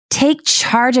Take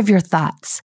charge of your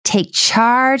thoughts. Take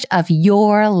charge of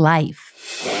your life.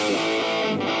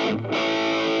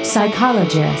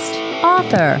 Psychologist,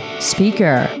 author,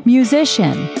 speaker,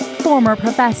 musician, former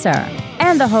professor,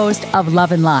 and the host of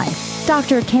Love and Life,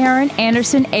 Dr. Karen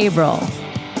Anderson Averill.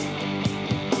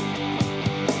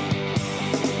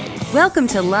 Welcome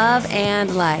to Love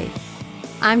and Life.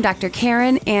 I'm Dr.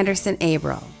 Karen Anderson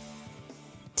Averill.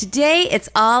 Today, it's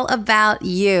all about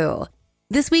you.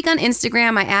 This week on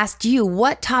Instagram, I asked you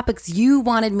what topics you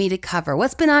wanted me to cover.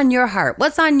 What's been on your heart?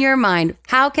 What's on your mind?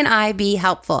 How can I be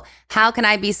helpful? How can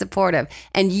I be supportive?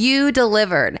 And you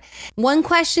delivered. One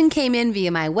question came in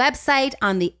via my website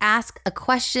on the Ask a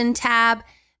Question tab.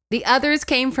 The others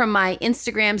came from my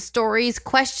Instagram stories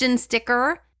question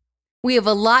sticker. We have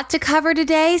a lot to cover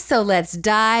today, so let's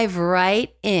dive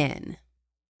right in.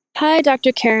 Hi,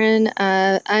 Dr. Karen.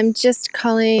 I'm just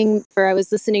calling I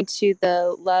was listening to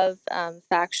the Love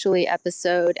Factually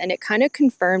episode, and it kind of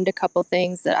confirmed a couple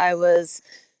things that I was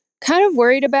kind of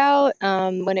worried about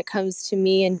when it comes to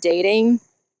me and dating.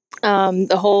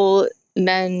 The whole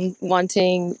men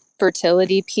wanting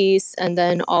fertility piece, and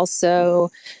then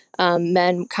also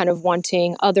men kind of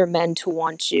wanting other men to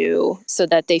want you so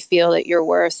that they feel that you're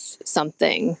worth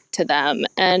something to them.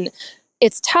 And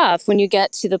it's tough when you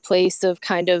get to the place of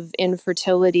kind of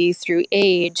infertility through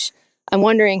age. I'm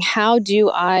wondering, how do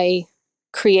I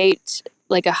create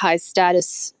like a high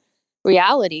status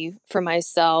reality for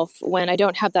myself when I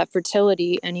don't have that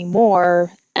fertility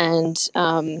anymore? And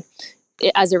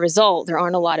as a result, there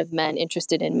aren't a lot of men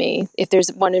interested in me. If there's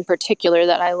one in particular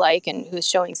that I like and who's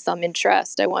showing some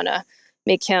interest, I want to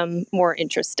make him more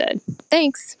interested.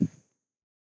 Thanks.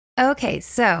 Okay,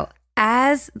 so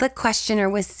as the questioner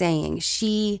was saying,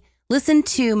 she listened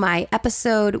to my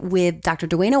episode with Dr.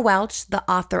 Duana Welch, the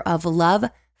author of Love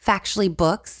Factually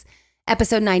books.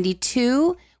 Episode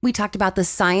 92, we talked about the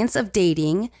science of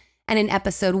dating. And in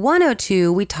episode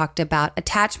 102, we talked about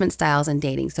attachment styles and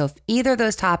dating. So if either of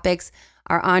those topics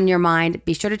are on your mind,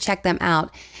 be sure to check them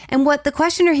out. And what the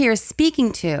questioner here is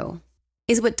speaking to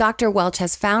is what Dr. Welch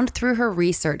has found through her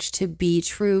research to be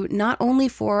true not only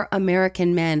for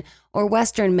American men or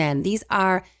Western men. These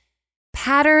are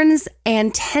patterns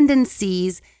and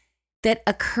tendencies that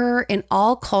occur in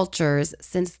all cultures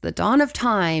since the dawn of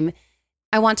time.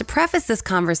 I want to preface this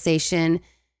conversation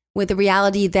with the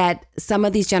reality that some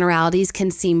of these generalities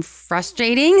can seem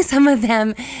frustrating. Some of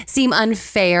them seem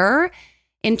unfair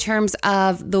in terms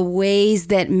of the ways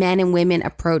that men and women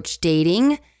approach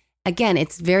dating. Again,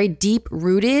 it's very deep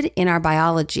rooted in our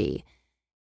biology,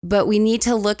 but we need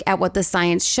to look at what the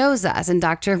science shows us. And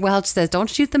Dr. Welch says,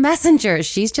 don't shoot the messenger.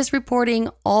 She's just reporting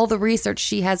all the research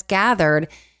she has gathered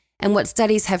and what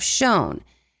studies have shown.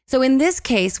 So in this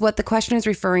case, what the question is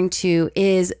referring to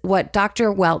is what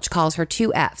Dr. Welch calls her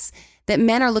 2 F's, that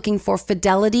men are looking for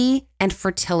fidelity and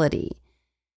fertility.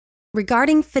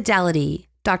 Regarding fidelity,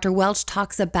 Dr. Welch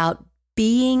talks about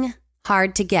being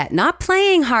hard to get, not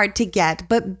playing hard to get,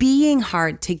 but being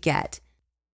hard to get,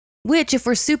 which if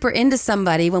we're super into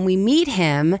somebody, when we meet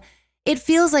him, it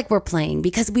feels like we're playing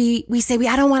because we say,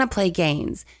 I don't want to play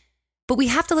games. But we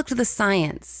have to look to the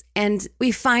science, and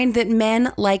we find that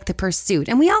men like the pursuit.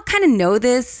 And we all kind of know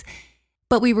this,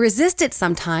 but we resist it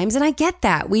sometimes. And I get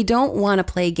that. We don't want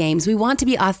to play games. We want to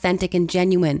be authentic and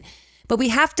genuine. But we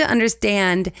have to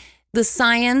understand the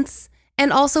science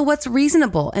and also what's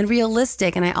reasonable and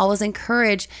realistic. And I always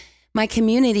encourage my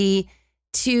community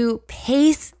to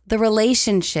pace the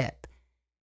relationship.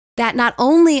 That not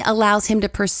only allows him to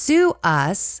pursue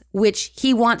us, which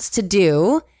he wants to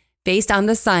do based on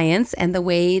the science and the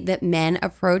way that men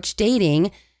approach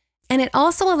dating, and it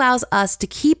also allows us to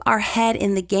keep our head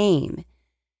in the game.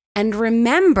 And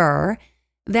remember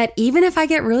that even if I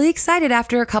get really excited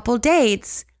after a couple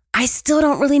dates, I still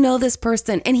don't really know this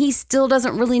person, and he still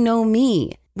doesn't really know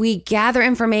me. We gather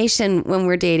information when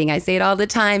we're dating. I say it all the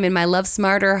time in my Love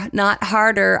Smarter, Not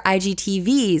Harder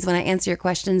IGTVs when I answer your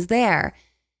questions there.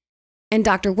 And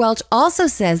Dr. Welch also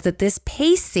says that this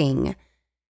pacing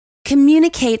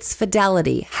communicates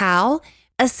fidelity. How?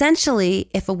 Essentially,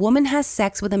 if a woman has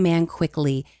sex with a man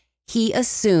quickly, he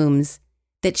assumes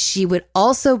that she would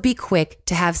also be quick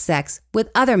to have sex with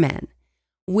other men,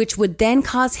 which would then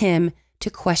cause him to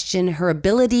question her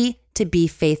ability to be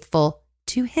faithful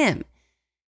to him.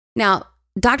 Now,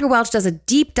 Dr. Welch does a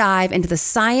deep dive into the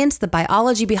science, the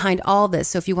biology behind all this.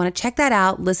 So if you want to check that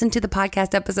out, listen to the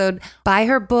podcast episode, buy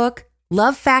her book,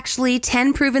 Love Factually,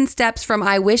 10 Proven Steps from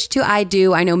I Wish to I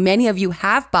Do. I know many of you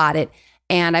have bought it,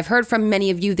 and I've heard from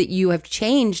many of you that you have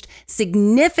changed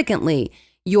significantly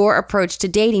your approach to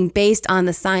dating based on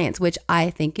the science, which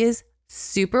I think is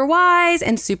super wise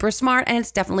and super smart, and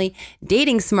it's definitely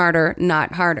dating smarter,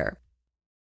 not harder.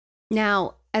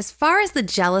 Now, as far as the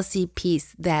jealousy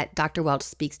piece that Dr. Welch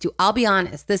speaks to, I'll be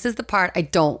honest, this is the part I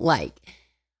don't like.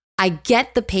 I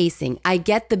get the pacing. I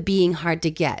get the being hard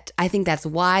to get. I think that's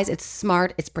wise. It's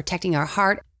smart. It's protecting our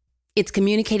heart. It's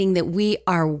communicating that we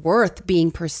are worth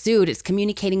being pursued. It's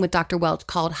communicating what Dr. Welch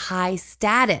called high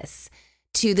status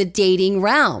to the dating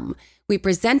realm. We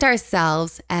present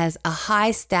ourselves as a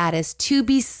high status, to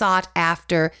be sought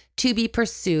after, to be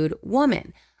pursued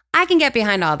woman. I can get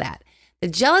behind all that. The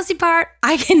jealousy part,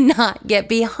 I cannot get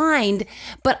behind,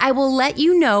 but I will let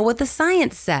you know what the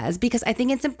science says because I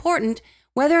think it's important.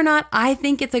 Whether or not I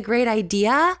think it's a great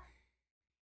idea,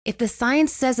 if the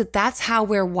science says that that's how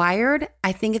we're wired,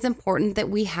 I think it's important that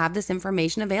we have this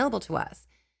information available to us.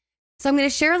 So I'm going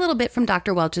to share a little bit from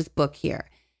Dr. Welch's book here.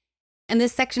 And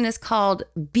this section is called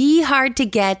Be Hard to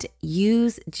Get,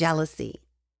 Use Jealousy.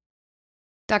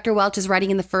 Dr. Welch is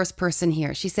writing in the first person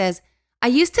here. She says, I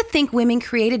used to think women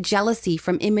created jealousy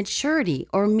from immaturity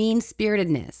or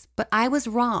mean-spiritedness, but I was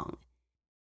wrong.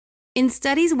 In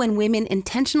studies when women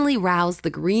intentionally rouse the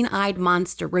green-eyed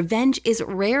monster, revenge is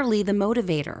rarely the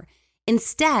motivator.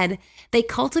 Instead, they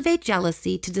cultivate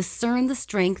jealousy to discern the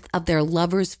strength of their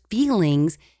lover's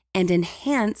feelings and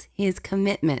enhance his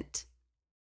commitment.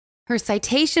 Her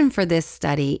citation for this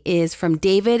study is from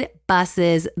David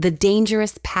Buss's The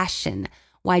Dangerous Passion,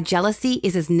 Why Jealousy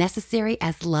is as Necessary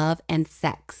as Love and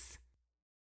Sex.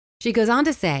 She goes on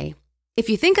to say, if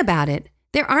you think about it,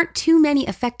 there aren't too many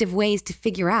effective ways to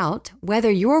figure out whether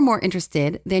you're more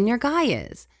interested than your guy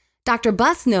is. Dr.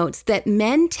 Buss notes that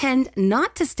men tend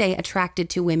not to stay attracted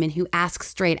to women who ask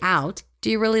straight out, do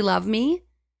you really love me?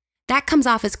 That comes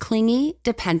off as clingy,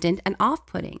 dependent, and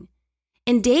off-putting.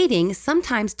 In dating,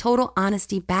 sometimes total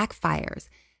honesty backfires,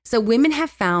 so women have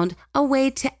found a way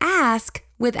to ask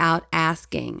without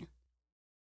asking.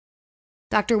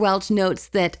 Dr. Welch notes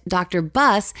that Dr.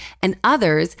 Buss and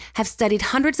others have studied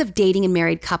hundreds of dating and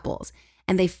married couples,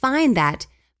 and they find that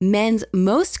men's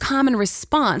most common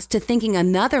response to thinking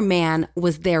another man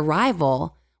was their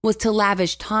rival was to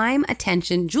lavish time,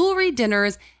 attention, jewelry,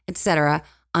 dinners, etc.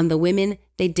 on the women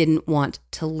they didn't want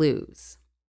to lose.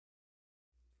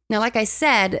 Now, like I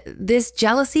said, this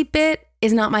jealousy bit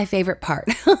is not my favorite part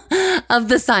of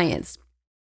the science.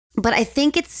 But I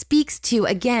think it speaks to,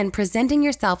 again, presenting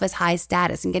yourself as high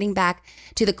status and getting back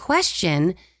to the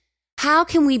question, how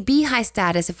can we be high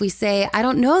status if we say, I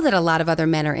don't know that a lot of other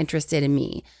men are interested in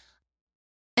me?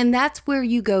 And that's where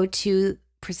you go to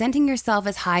presenting yourself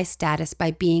as high status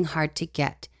by being hard to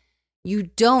get. You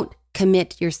don't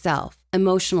commit yourself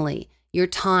emotionally, your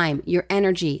time, your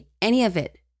energy, any of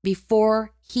it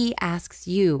before he asks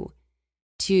you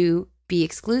to be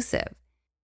exclusive.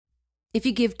 If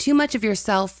you give too much of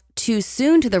yourself too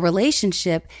soon to the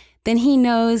relationship, then he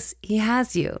knows he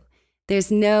has you.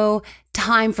 There's no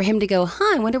time for him to go,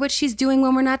 I wonder what she's doing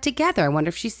when we're not together. I wonder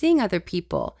if she's seeing other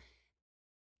people.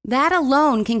 That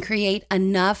alone can create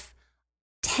enough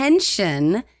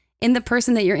tension in the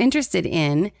person that you're interested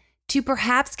in to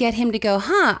perhaps get him to go,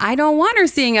 I don't want her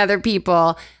seeing other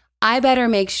people. I better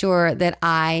make sure that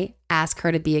I ask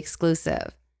her to be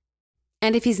exclusive.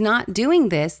 And if he's not doing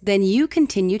this, then you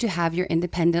continue to have your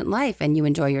independent life and you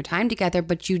enjoy your time together,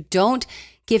 but you don't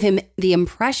give him the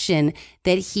impression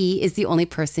that he is the only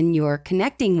person you're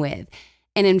connecting with.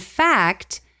 And in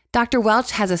fact, Dr.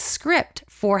 Welch has a script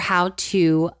for how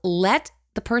to let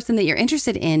the person that you're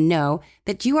interested in know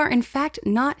that you are in fact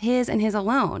not his and his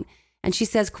alone. And she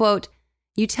says, quote,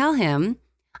 you tell him,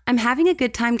 I'm having a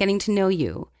good time getting to know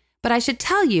you, but I should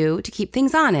tell you, to keep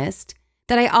things honest,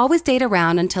 that I always date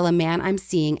around until a man I'm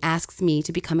seeing asks me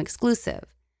to become exclusive.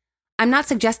 I'm not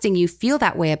suggesting you feel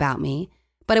that way about me,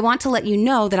 but I want to let you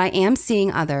know that I am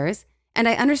seeing others, and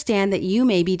I understand that you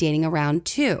may be dating around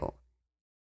too.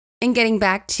 And getting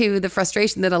back to the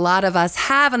frustration that a lot of us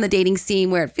have on the dating scene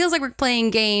where it feels like we're playing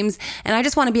games, and I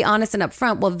just want to be honest and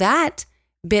upfront, well, that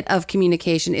bit of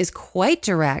communication is quite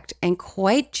direct and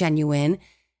quite genuine,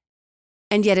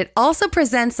 and yet it also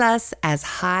presents us as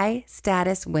high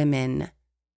status women,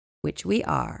 which we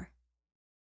are.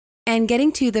 And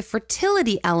getting to the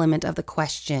fertility element of the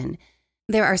question,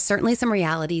 there are certainly some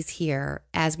realities here.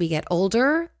 As we get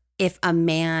older, if a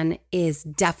man is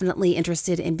definitely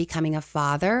interested in becoming a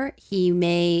father, he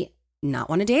may not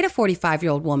want to date a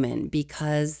 45-year-old woman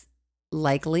because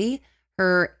likely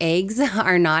her eggs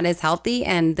are not as healthy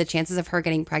and the chances of her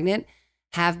getting pregnant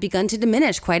have begun to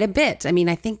diminish quite a bit. I mean,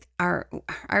 I think our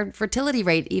fertility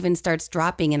rate even starts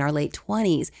dropping in our late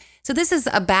 20s. So this is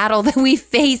a battle that we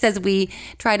face as we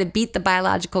try to beat the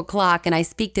biological clock. And I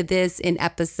speak to this in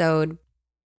episode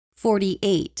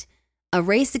 48 A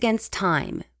Race Against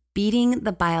Time, Beating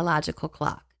the Biological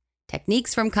Clock,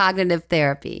 Techniques from Cognitive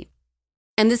Therapy.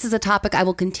 And this is a topic I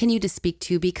will continue to speak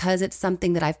to because it's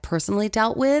something that I've personally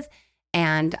dealt with,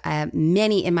 and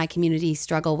many in my community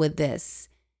struggle with this.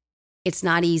 It's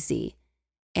not easy.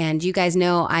 And you guys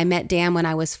know I met Dan when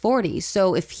I was 40.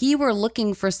 So if he were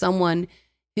looking for someone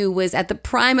who was at the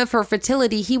prime of her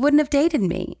fertility, he wouldn't have dated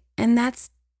me. And that's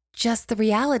just the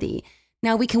reality.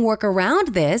 Now we can work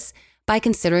around this by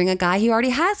considering a guy who already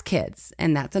has kids.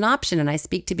 And that's an option. And I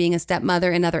speak to being a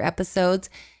stepmother in other episodes.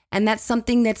 And that's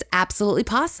something that's absolutely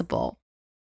possible.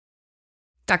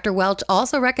 Dr. Welch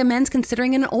also recommends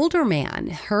considering an older man.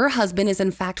 Her husband is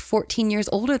in fact 14 years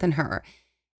older than her.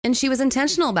 And she was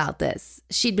intentional about this.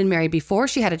 She'd been married before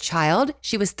she had a child.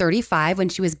 She was 35 when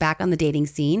she was back on the dating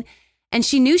scene. And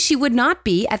she knew she would not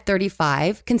be, at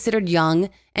 35, considered young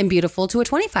and beautiful to a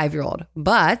 25-year-old.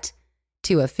 But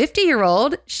to a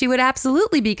 50-year-old, she would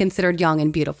absolutely be considered young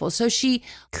and beautiful. So she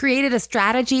created a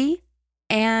strategy,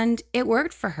 and it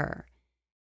worked for her.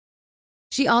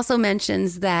 She also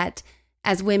mentions that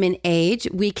as women age,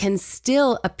 we can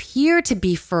still appear to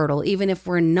be fertile, even if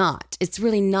we're not. It's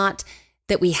really not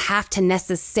that we have to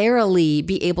necessarily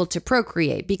be able to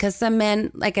procreate, because some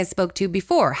men, like I spoke to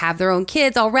before, have their own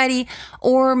kids already,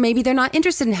 or maybe they're not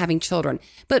interested in having children.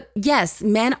 But yes,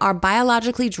 men are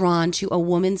biologically drawn to a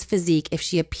woman's physique if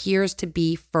she appears to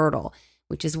be fertile,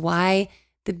 which is why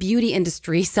the beauty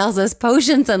industry sells us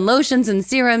potions and lotions and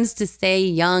serums to stay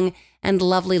young and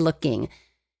lovely looking.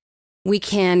 We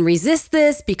can resist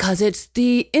this because it's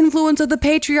the influence of the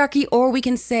patriarchy, or we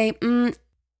can say,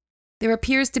 there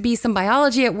appears to be some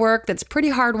biology at work that's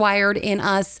pretty hardwired in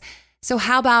us. So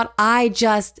how about I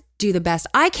just do the best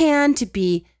I can to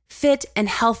be fit and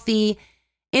healthy?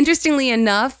 Interestingly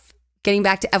enough, getting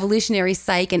back to evolutionary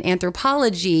psych and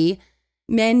anthropology,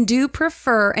 men do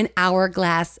prefer an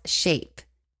hourglass shape.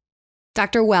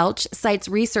 Dr. Welch cites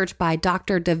research by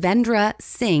Dr. Devendra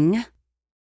Singh,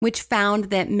 which found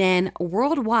that men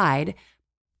worldwide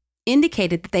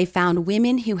indicated that they found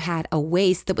women who had a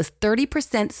waist that was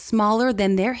 30% smaller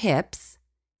than their hips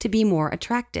to be more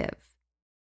attractive.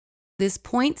 This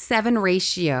 0.7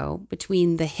 ratio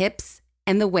between the hips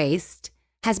and the waist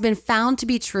has been found to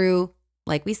be true,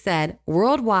 like we said,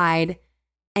 worldwide,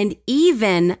 and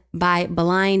even by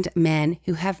blind men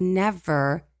who have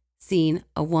never seen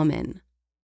a woman.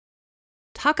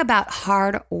 Talk about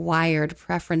hardwired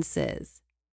preferences.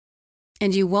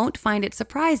 And you won't find it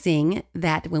surprising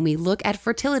that when we look at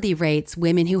fertility rates,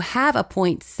 women who have a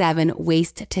 0.7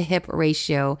 waist to hip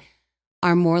ratio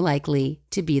are more likely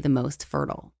to be the most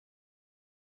fertile.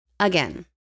 Again,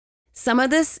 some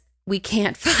of this we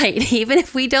can't fight, even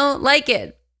if we don't like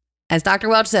it. As Dr.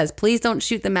 Welch says, please don't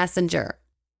shoot the messenger.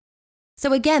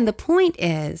 So again, the point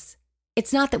is,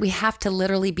 it's not that we have to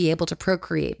literally be able to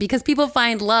procreate, because people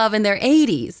find love in their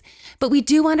 80s, but we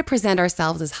do want to present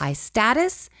ourselves as high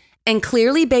status. And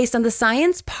clearly, based on the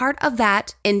science, part of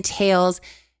that entails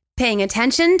paying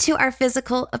attention to our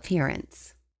physical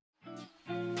appearance.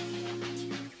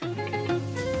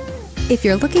 If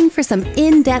you're looking for some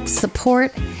in-depth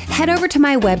support, head over to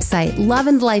my website,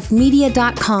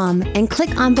 loveandlifemedia.com, and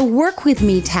click on the Work With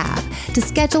Me tab to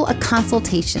schedule a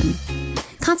consultation.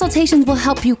 Consultations will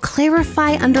help you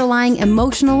clarify underlying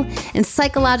emotional and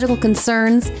psychological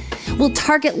concerns. We'll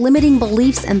target limiting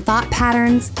beliefs and thought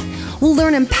patterns. We'll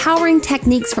learn empowering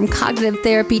techniques from cognitive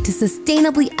therapy to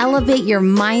sustainably elevate your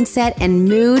mindset and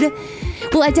mood.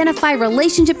 We'll identify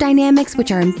relationship dynamics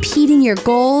which are impeding your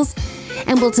goals.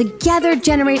 And we'll together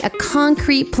generate a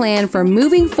concrete plan for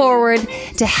moving forward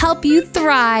to help you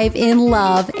thrive in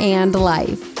love and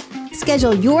life.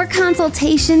 Schedule your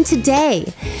consultation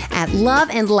today at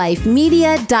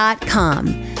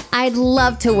loveandlifemedia.com. I'd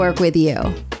love to work with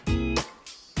you.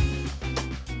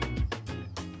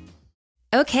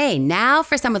 Okay, now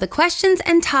for some of the questions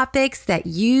and topics that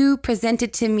you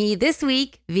presented to me this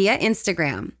week via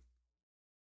Instagram.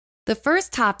 The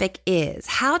first topic is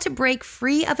how to break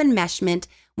free of enmeshment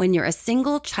when you're a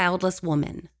single childless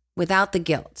woman without the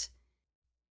guilt.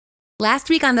 Last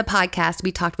week on the podcast,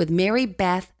 we talked with Mary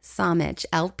Beth Somich,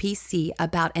 LPC,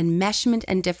 about enmeshment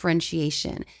and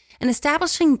differentiation and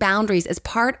establishing boundaries as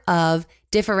part of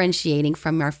differentiating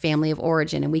from our family of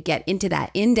origin. And we get into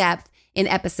that in depth in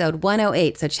episode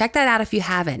 108. So check that out if you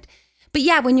haven't. But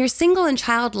yeah, when you're single and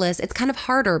childless, it's kind of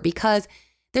harder because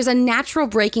there's a natural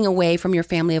breaking away from your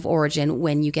family of origin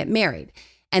when you get married.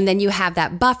 And then you have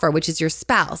that buffer, which is your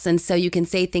spouse. And so you can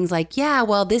say things like, yeah,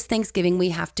 well, this Thanksgiving we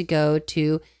have to go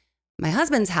to my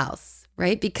husband's house,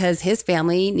 right? Because his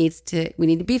family we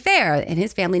need to be fair, and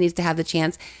his family needs to have the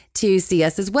chance to see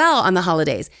us as well on the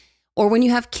holidays. Or when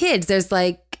you have kids, there's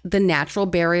like the natural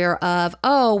barrier of,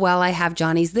 oh, well, I have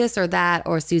Johnny's this or that,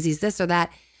 or Susie's this or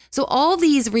that. So all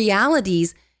these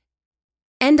realities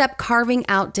end up carving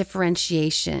out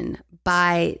differentiation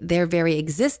by their very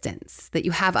existence, that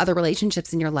you have other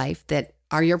relationships in your life that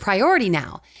are your priority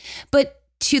now. But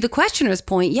to the questioner's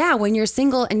point, yeah, when you're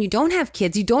single and you don't have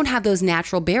kids, you don't have those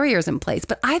natural barriers in place.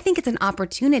 But I think it's an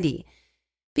opportunity,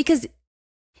 because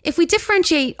if we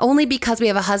differentiate only because we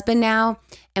have a husband now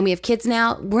and we have kids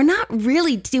now, we're not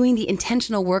really doing the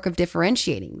intentional work of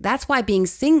differentiating. That's why being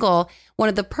single, one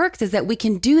of the perks is that we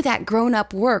can do that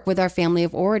grown-up work with our family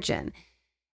of origin.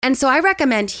 And so I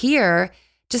recommend here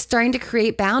just starting to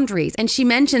create boundaries. And she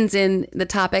mentions in the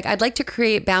topic, I'd like to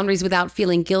create boundaries without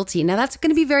feeling guilty. Now that's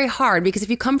going to be very hard, because if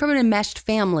you come from an enmeshed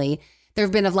family, there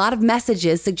have been a lot of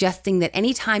messages suggesting that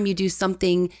anytime you do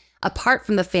something apart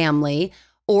from the family,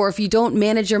 or if you don't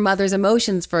manage your mother's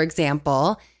emotions, for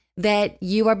example, that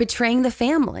you are betraying the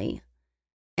family.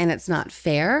 And it's not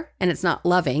fair and it's not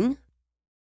loving.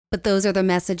 But those are the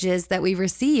messages that we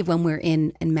receive when we're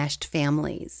in enmeshed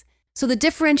families. So the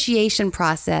differentiation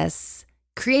process,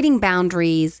 creating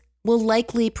boundaries, will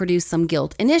likely produce some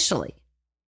guilt initially.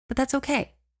 But that's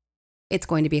okay. It's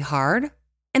going to be hard,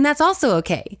 and that's also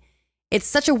okay. It's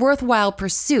such a worthwhile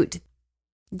pursuit.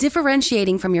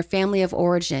 Differentiating from your family of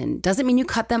origin doesn't mean you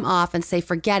cut them off and say,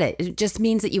 forget it. It just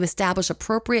means that you establish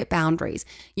appropriate boundaries.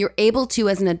 You're able to,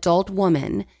 as an adult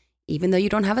woman, even though you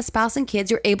don't have a spouse and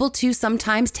kids, you're able to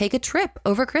sometimes take a trip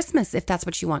over Christmas if that's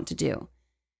what you want to do.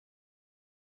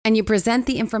 And you present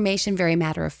the information very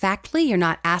matter-of-factly. You're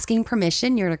not asking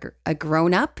permission. You're a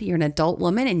grown-up. You're an adult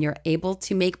woman, and you're able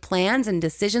to make plans and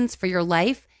decisions for your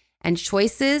life and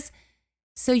choices.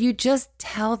 So you just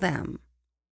tell them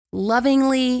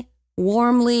lovingly,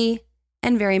 warmly,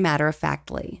 and very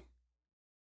matter-of-factly.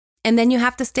 And then you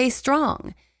have to stay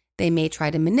strong. They may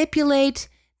try to manipulate.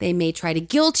 They may try to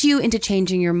guilt you into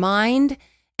changing your mind.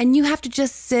 And you have to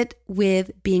just sit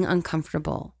with being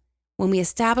uncomfortable. When we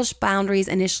establish boundaries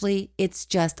initially, it's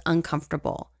just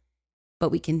uncomfortable. But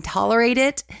we can tolerate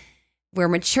it. We're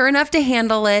mature enough to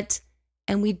handle it.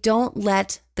 And we don't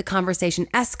let the conversation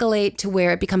escalate to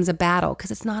where it becomes a battle,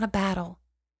 because it's not a battle.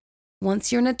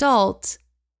 Once you're an adult,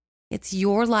 it's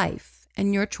your life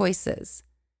and your choices.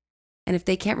 And if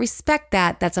they can't respect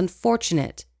that, that's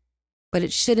unfortunate. But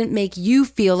it shouldn't make you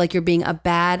feel like you're being a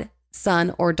bad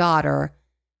son or daughter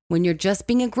when you're just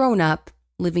being a grown-up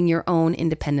living your own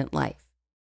independent life.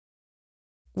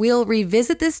 We'll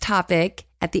revisit this topic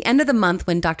at the end of the month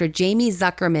when Dr. Jamie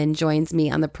Zuckerman joins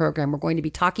me on the program. We're going to be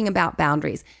talking about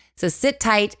boundaries. So sit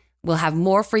tight. We'll have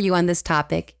more for you on this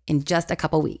topic in just a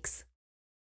couple weeks.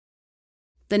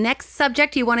 The next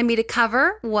subject you wanted me to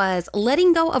cover was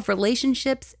letting go of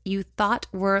relationships you thought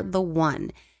were the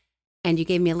one. And you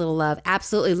gave me a little love.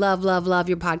 Absolutely love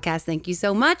your podcast. Thank you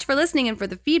so much for listening and for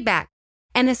the feedback.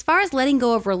 And as far as letting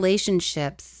go of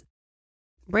relationships,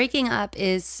 breaking up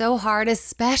is so hard,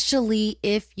 especially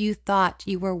if you thought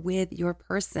you were with your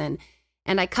person.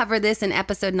 And I cover this in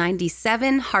episode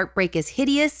 97, Heartbreak is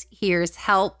Hideous. Here's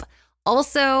help.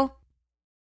 Also,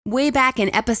 way back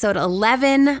in episode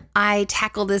 11, I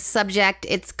tackle this subject.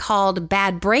 It's called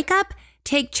Bad Breakup,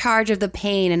 Take Charge of the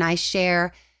Pain. And I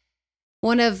share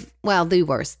the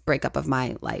worst breakup of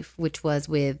my life, which was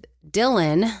with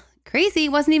Dylan. Crazy,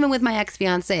 it wasn't even with my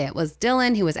ex-fiance. It was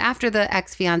Dylan, who was after the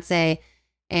ex-fiance.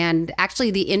 And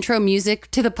actually, the intro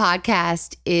music to the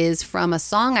podcast is from a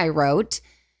song I wrote.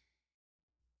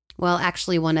 Well,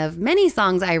 actually, one of many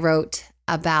songs I wrote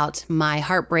about my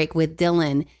heartbreak with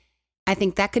Dylan. I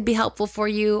think that could be helpful for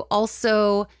you.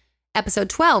 Also, episode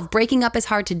 12, Breaking Up is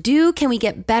Hard to Do. Can we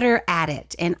get better at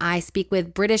it? And I speak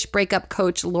with British breakup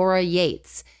coach Laura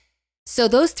Yates. So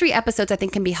those 3 episodes I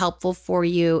think can be helpful for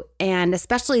you, and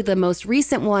especially the most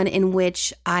recent one in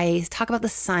which I talk about the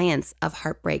science of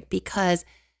heartbreak, because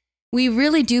we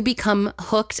really do become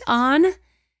hooked on.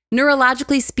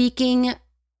 Neurologically speaking,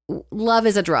 love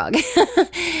is a drug.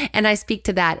 And I speak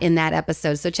to that in that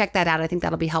episode. So check that out. I think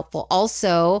that'll be helpful.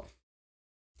 Also,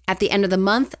 at the end of the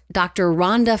month, Dr.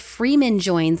 Rhonda Freeman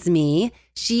joins me.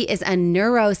 She is a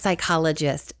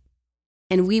neuropsychologist.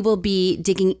 And we will be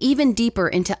digging even deeper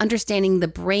into understanding the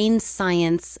brain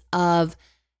science of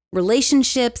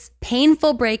relationships,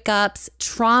 painful breakups,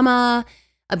 trauma,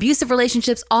 abusive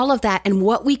relationships, all of that, and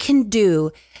what we can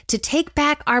do to take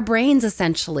back our brains,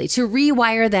 essentially, to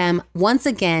rewire them once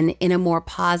again in a more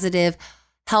positive,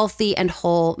 healthy, and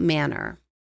whole manner.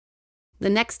 The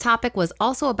next topic was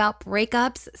also about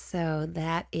breakups, so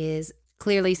that is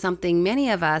clearly something many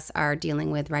of us are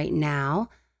dealing with right now.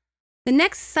 The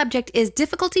next subject is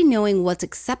difficulty knowing what's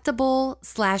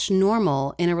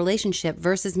acceptable/normal in a relationship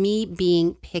versus me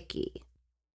being picky.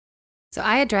 So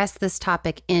I address this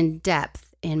topic in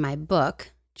depth in my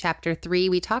book, Chapter 3.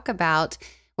 We talk about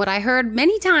what I heard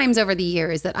many times over the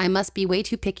years, that I must be way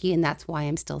too picky and that's why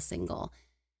I'm still single.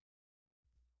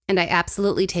 And I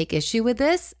absolutely take issue with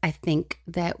this. I think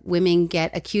that women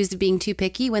get accused of being too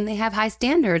picky when they have high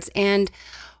standards. And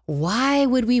why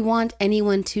would we want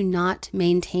anyone to not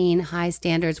maintain high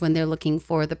standards when they're looking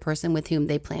for the person with whom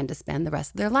they plan to spend the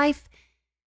rest of their life?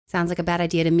 Sounds like a bad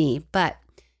idea to me, but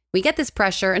we get this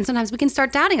pressure and sometimes we can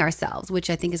start doubting ourselves, which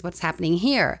I think is what's happening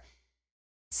here.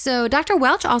 So Dr.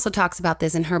 Welch also talks about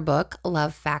this in her book,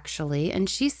 Love Factually, and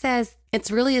she says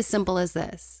it's really as simple as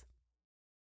this.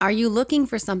 Are you looking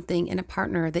for something in a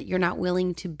partner that you're not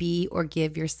willing to be or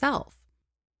give yourself?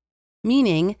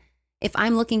 Meaning, if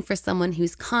I'm looking for someone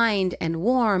who's kind and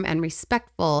warm and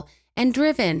respectful and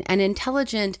driven and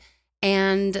intelligent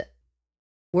and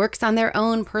works on their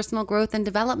own personal growth and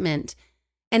development,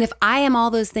 and if I am all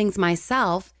those things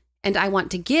myself, and I want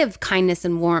to give kindness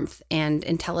and warmth and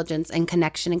intelligence and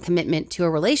connection and commitment to a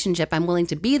relationship, I'm willing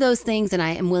to be those things and I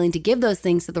am willing to give those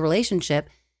things to the relationship,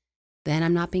 then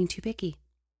I'm not being too picky.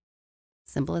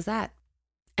 Simple as that.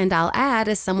 And I'll add,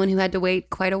 as someone who had to wait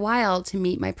quite a while to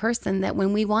meet my person, that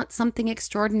when we want something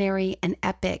extraordinary and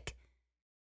epic,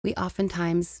 we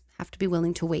oftentimes have to be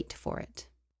willing to wait for it.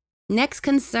 Next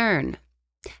concern,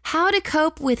 how to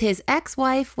cope with his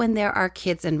ex-wife when there are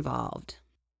kids involved.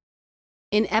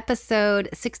 In episode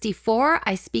 64,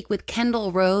 I speak with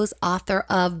Kendall Rose, author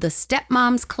of The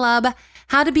Stepmoms Club,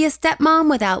 How to Be a Stepmom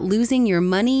Without Losing Your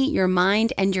Money, Your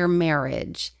Mind, and Your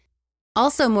Marriage.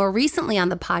 Also, more recently on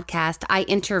the podcast, I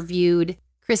interviewed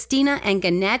Christina and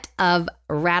Gannett of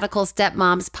Radical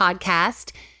Stepmoms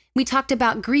podcast. We talked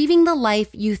about grieving the life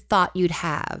you thought you'd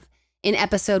have in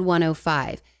episode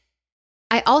 105.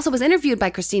 I also was interviewed by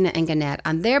Christina and Gannett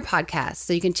on their podcast,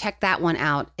 so you can check that one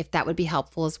out if that would be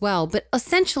helpful as well. But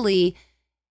essentially,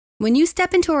 when you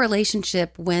step into a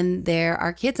relationship when there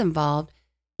are kids involved,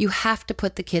 you have to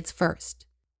put the kids first.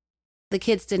 The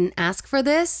kids didn't ask for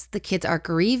this. The kids are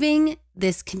grieving.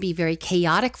 This can be very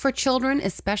chaotic for children,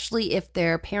 especially if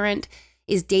their parent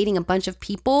is dating a bunch of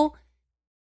people.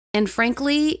 And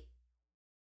frankly,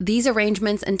 these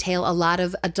arrangements entail a lot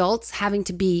of adults having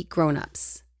to be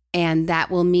grown-ups. And that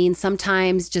will mean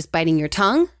sometimes just biting your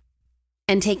tongue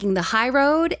and taking the high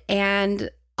road.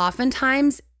 And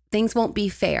oftentimes things won't be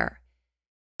fair.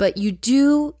 But you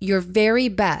do your very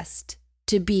best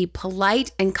to be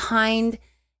polite and kind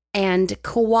and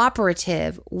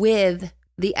cooperative with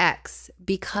the ex,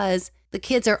 because the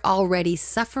kids are already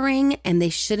suffering and they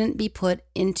shouldn't be put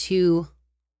into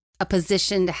a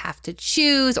position to have to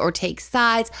choose or take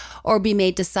sides or be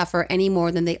made to suffer any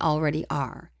more than they already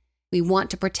are. We want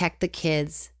to protect the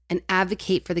kids and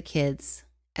advocate for the kids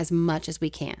as much as we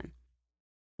can.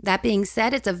 That being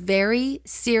said, it's a very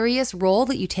serious role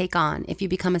that you take on if you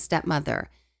become a stepmother.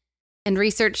 And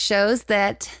research shows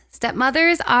that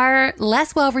stepmothers are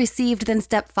less well received than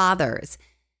stepfathers.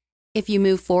 If you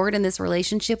move forward in this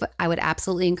relationship, I would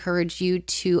absolutely encourage you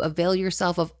to avail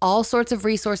yourself of all sorts of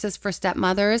resources for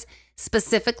stepmothers.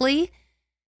 Specifically,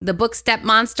 the book Step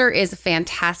Monster is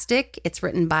fantastic. It's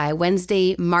written by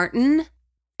Wednesday Martin.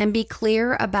 And be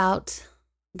clear about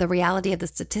the reality of the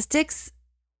statistics.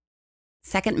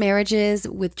 Second marriages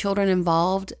with children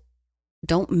involved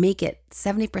don't make it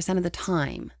 70% of the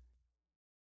time.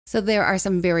 So there are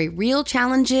some very real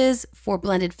challenges for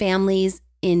blended families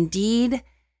indeed.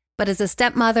 But as a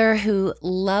stepmother who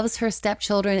loves her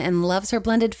stepchildren and loves her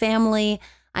blended family,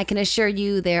 I can assure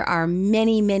you there are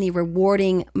many, many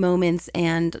rewarding moments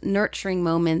and nurturing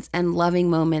moments and loving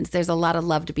moments. There's a lot of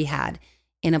love to be had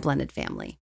in a blended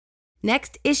family.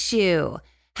 Next issue,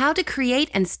 how to create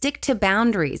and stick to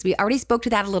boundaries. We already spoke to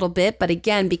that a little bit, but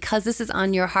again, because this is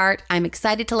on your heart, I'm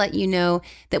excited to let you know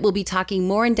that we'll be talking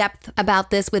more in depth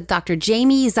about this with Dr.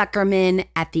 Jamie Zuckerman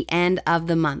at the end of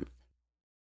the month.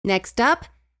 Next up,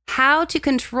 how to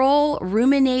control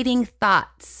ruminating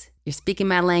thoughts. You're speaking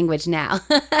my language now.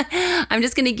 I'm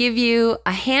just going to give you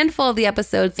a handful of the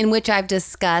episodes in which I've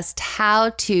discussed how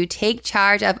to take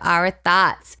charge of our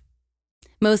thoughts.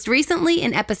 Most recently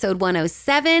in episode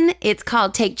 107, it's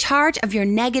called Take Charge of Your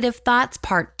Negative Thoughts,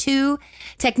 Part 2.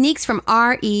 Techniques from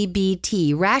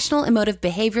REBT, Rational Emotive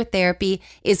Behavior Therapy,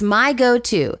 is my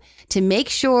go-to to make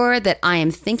sure that I am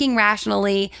thinking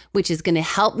rationally, which is going to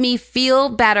help me feel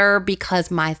better because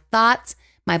my thoughts,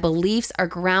 my beliefs are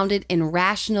grounded in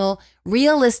rational,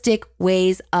 realistic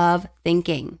ways of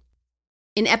thinking.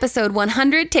 In episode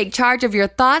 100, Take Charge of Your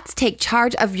Thoughts, Take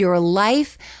Charge of Your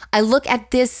Life, I look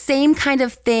at this same kind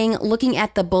of thing, looking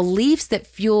at the beliefs that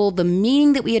fuel the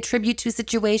meaning that we attribute to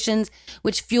situations,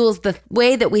 which fuels the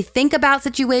way that we think about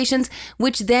situations,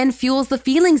 which then fuels the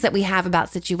feelings that we have about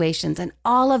situations. And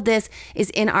all of this is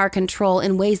in our control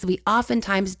in ways that we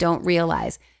oftentimes don't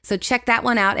realize. So check that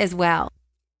one out as well.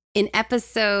 In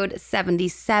episode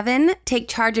 77, Take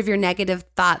Charge of Your Negative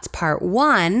Thoughts, Part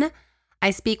 1, I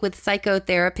speak with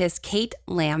psychotherapist Kate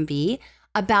Lambie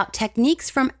about techniques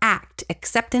from ACT,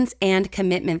 Acceptance and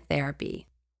Commitment Therapy.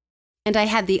 And I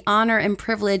had the honor and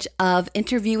privilege of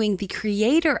interviewing the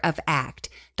creator of ACT,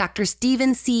 Dr.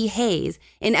 Stephen C. Hayes,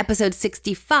 in episode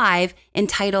 65,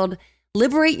 entitled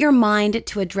Liberate Your Mind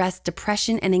to Address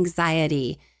Depression and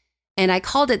Anxiety. And I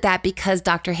called it that because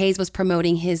Dr. Hayes was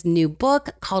promoting his new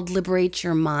book called Liberate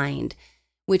Your Mind,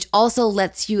 which also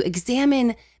lets you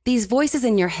examine these voices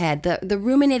in your head, the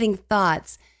ruminating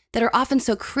thoughts that are often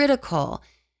so critical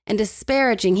and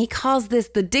disparaging. He calls this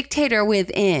the dictator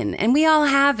within, and we all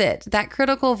have it, that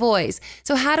critical voice.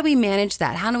 So how do we manage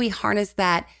that? How do we harness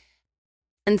that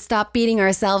and stop beating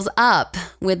ourselves up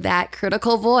with that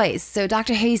critical voice? So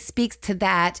Dr. Hayes speaks to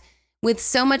that with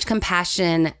so much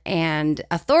compassion and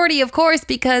authority, of course,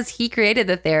 because he created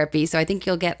the therapy. So I think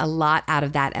you'll get a lot out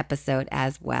of that episode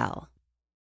as well.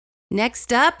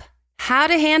 Next up, how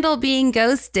to handle being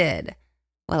ghosted.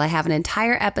 Well, I have an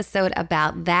entire episode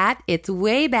about that. It's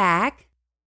way back.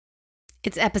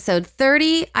 It's episode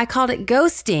 30. I called it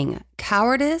Ghosting,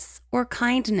 Cowardice or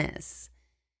Kindness.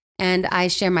 And I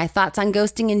share my thoughts on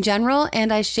ghosting in general,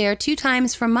 and I share 2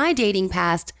 times from my dating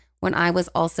past when I was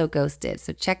also ghosted.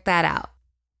 So check that out.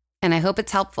 And I hope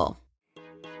it's helpful.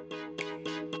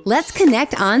 Let's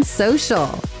connect on social.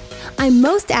 I'm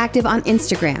most active on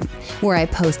Instagram, where I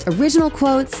post original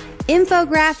quotes,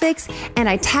 infographics, and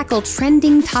I tackle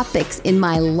trending topics in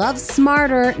my Love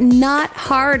Smarter, Not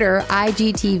Harder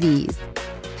IGTVs.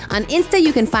 On Insta,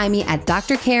 you can find me at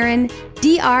Dr. Karin,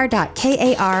 dr.karin.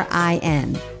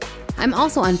 I'm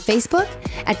also on Facebook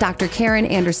at Dr. Karin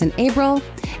Anderson Abril,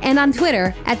 and on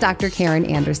Twitter at Dr. Karin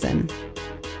Anderson.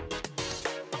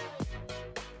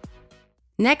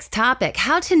 Next topic,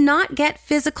 how to not get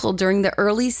physical during the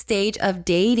early stage of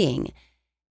dating.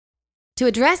 To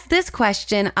address this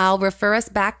question, I'll refer us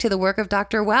back to the work of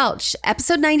Dr. Welch.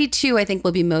 Episode 92, I think,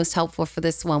 will be most helpful for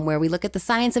this one, where we look at the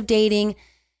science of dating.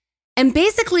 And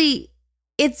basically,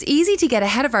 it's easy to get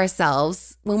ahead of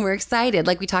ourselves when we're excited,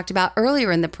 like we talked about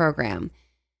earlier in the program.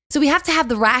 So we have to have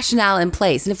the rationale in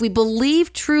place. And if we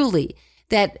believe truly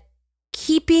that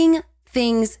keeping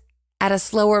things at a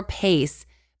slower pace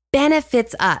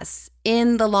benefits us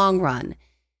in the long run,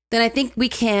 then I think we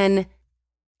can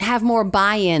have more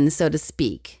buy-in, so to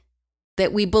speak,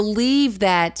 that we believe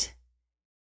that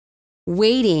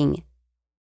waiting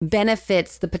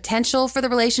benefits the potential for the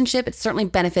relationship. It certainly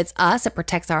benefits us. It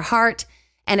protects our heart,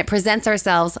 and it presents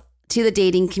ourselves to the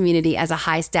dating community as a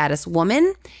high status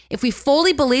woman. If we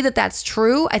fully believe that that's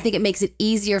true, I think it makes it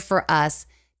easier for us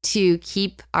to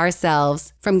keep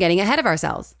ourselves from getting ahead of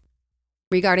ourselves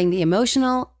regarding the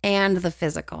emotional and the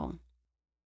physical.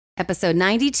 Episode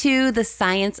 92, The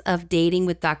Science of Dating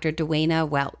with Dr. Duana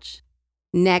Welch.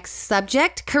 Next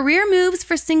subject, career moves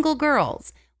for single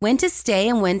girls, when to stay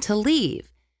and when to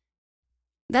leave.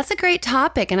 That's a great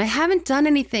topic, and I haven't done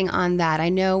anything on that. I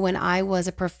know when I was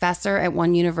a professor at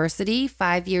one university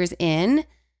 5 years in,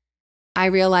 I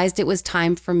realized it was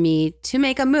time for me to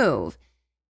make a move.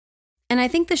 And I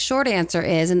think the short answer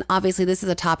is, and obviously this is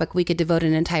a topic we could devote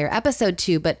an entire episode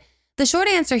to, but the short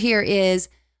answer here is,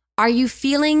 are you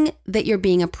feeling that you're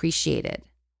being appreciated?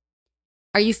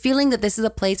 Are you feeling that this is a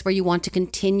place where you want to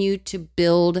continue to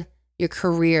build your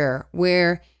career,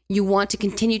 where you want to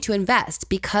continue to invest,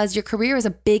 because your career is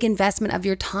a big investment of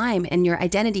your time and your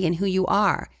identity and who you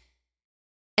are?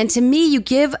 And to me, you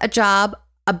give a job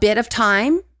a bit of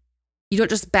time. You don't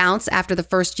just bounce after the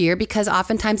first year, because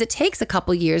oftentimes it takes a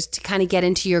couple years to kind of get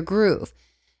into your groove.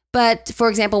 But for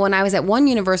example, when I was at one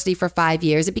university for 5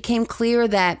 years, it became clear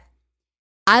that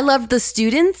I loved the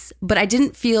students, but I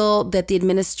didn't feel that the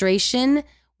administration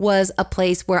was a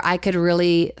place where I could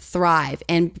really thrive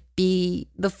and be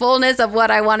the fullness of what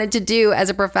I wanted to do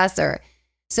as a professor.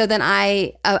 So then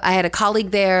I had a colleague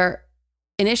there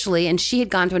initially, and she had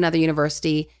gone to another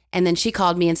university. And then she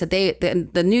called me and said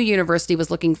the new university was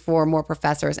looking for more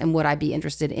professors, and would I be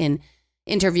interested in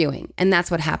interviewing? And that's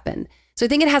what happened. So I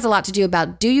think it has a lot to do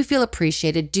about, do you feel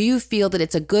appreciated? Do you feel that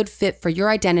it's a good fit for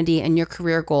your identity and your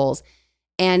career goals?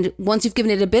 And once you've given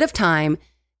it a bit of time,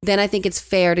 then I think it's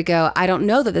fair to go, I don't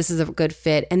know that this is a good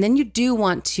fit. And then you do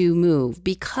want to move,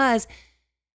 because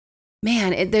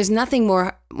man, there's nothing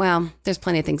more, well, there's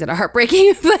plenty of things that are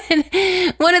heartbreaking, but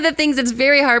one of the things that's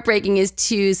very heartbreaking is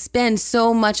to spend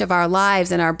so much of our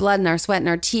lives and our blood and our sweat and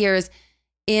our tears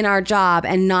in our job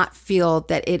and not feel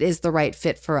that it is the right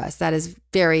fit for us. That is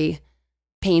very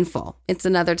painful. It's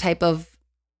another type of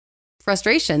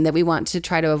frustration that we want to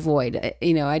try to avoid.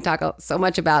 You know, I talk so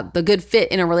much about the good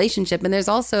fit in a relationship, and there's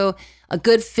also a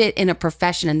good fit in a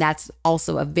profession, and that's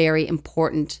also a very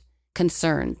important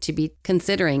concern to be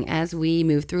considering as we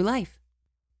move through life.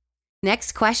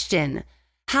 Next question: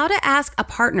 how to ask a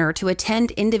partner to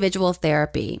attend individual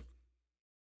therapy.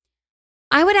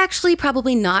 I would actually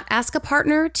probably not ask a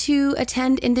partner to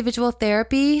attend individual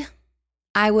therapy.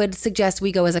 I would suggest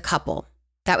we go as a couple.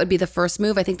 That would be the first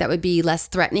move. I think that would be less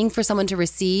threatening for someone to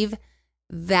receive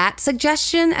that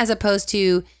suggestion as opposed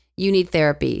to you need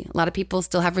therapy. A lot of people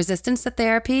still have resistance to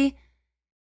therapy.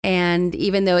 And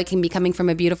even though it can be coming from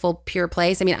a beautiful, pure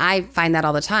place, I mean, I find that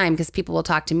all the time because people will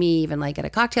talk to me even like at a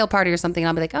cocktail party or something. And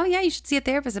I'll be like, oh yeah, you should see a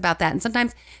therapist about that. And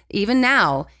sometimes even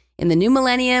now in the new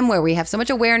millennium where we have so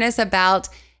much awareness about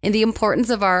and the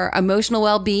importance of our emotional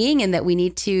well-being and that we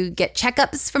need to get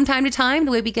checkups from time to time,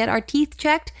 the way we get our teeth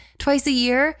checked twice a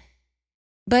year.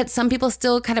 But some people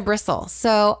still kind of bristle.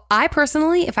 So I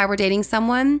personally, if I were dating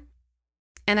someone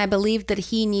and I believed that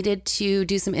he needed to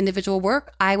do some individual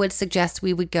work, I would suggest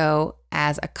we would go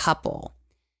as a couple.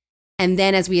 And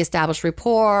then as we establish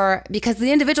rapport, because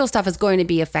the individual stuff is going to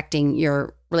be affecting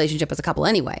your relationship as a couple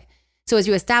anyway. So as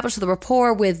you establish the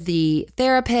rapport with the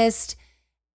therapist,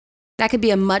 that could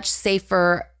be a much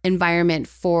safer environment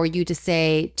for you to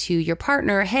say to your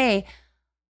partner, hey,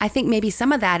 I think maybe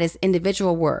some of that is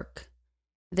individual work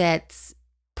that's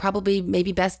probably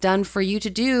maybe best done for you to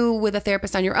do with a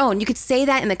therapist on your own. You could say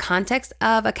that in the context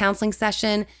of a counseling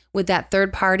session with that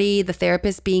third party, the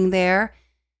therapist being there.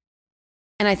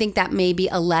 And I think that may be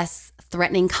a less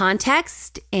threatening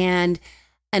context and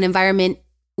an environment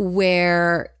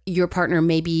where your partner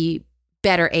may be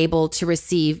better able to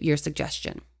receive your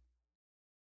suggestion.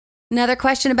 Another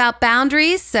question about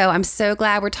boundaries. So I'm so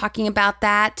glad we're talking about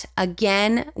that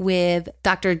again with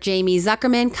Dr. Jamie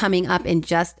Zuckerman coming up in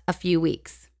just a few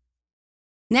weeks.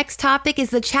 Next topic is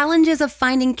the challenges of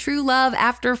finding true love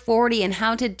after 40 and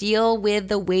how to deal with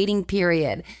the waiting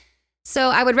period. So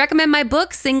I would recommend my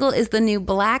book, Single is the New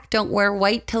Black, Don't Wear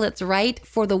White Till It's Right.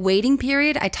 For the waiting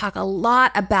period, I talk a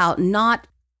lot about not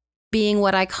being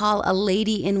what I call a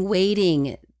lady in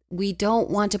waiting. We don't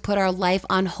want to put our life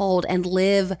on hold and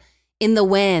live in the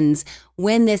whens.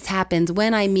 When this happens,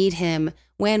 when I meet him,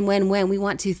 when. We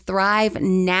want to thrive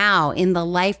now in the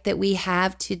life that we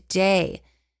have today.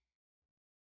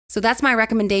 So that's my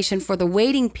recommendation for the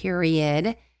waiting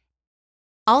period.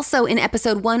 Also in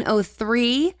episode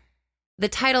 103, the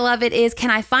title of it is Can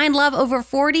I Find Love Over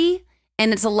 40?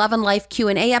 And it's a Love and Life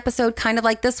Q&A episode, kind of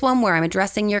like this one, where I'm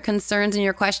addressing your concerns and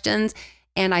your questions.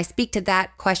 And I speak to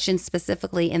that question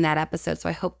specifically in that episode. So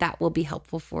I hope that will be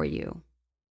helpful for you.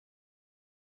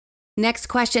 Next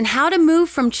question, how to move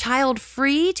from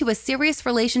child-free to a serious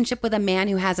relationship with a man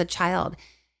who has a child.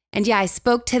 And yeah, I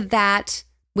spoke to that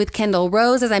with Kendall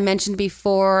Rose, as I mentioned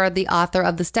before, the author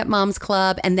of the Stepmoms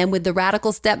Club, and then with the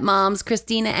Radical Stepmoms,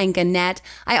 Christina and Gannett.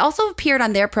 I also appeared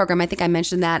on their program. I think I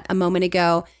mentioned that a moment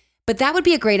ago. But that would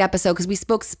be a great episode because we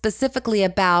spoke specifically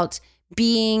about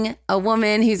being a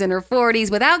woman who's in her 40s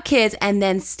without kids and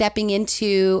then stepping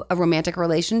into a romantic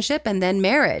relationship and then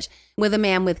marriage with a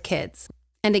man with kids.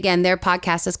 And again, their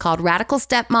podcast is called Radical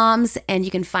Stepmoms, and you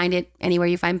can find it anywhere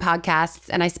you find podcasts.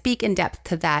 And I speak in depth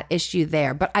to that issue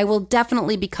there. But I will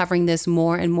definitely be covering this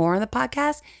more and more on the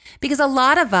podcast because a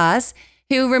lot of us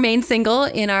who remain single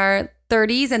in our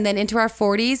 30s and then into our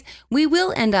 40s, we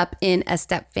will end up in a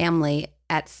step family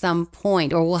at some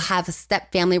point, or we'll have a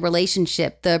step family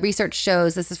relationship. The research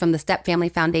shows, this is from the Step Family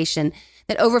Foundation,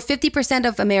 that over 50%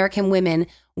 of American women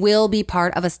will be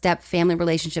part of a step family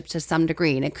relationship to some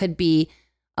degree. And it could be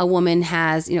a woman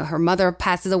has, her mother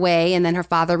passes away and then her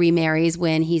father remarries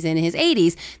when he's in his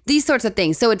 80s, these sorts of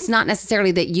things. So it's not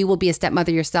necessarily that you will be a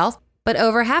stepmother yourself, but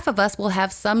over half of us will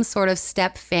have some sort of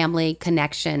step family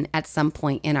connection at some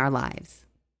point in our lives.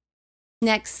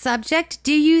 Next subject,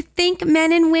 do you think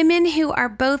men and women who are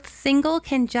both single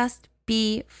can just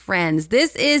be friends?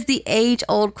 This is the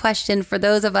age-old question for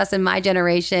those of us in my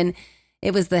generation.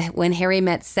 It was the when Harry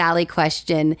met Sally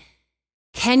question.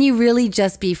 Can you really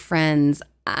just be friends?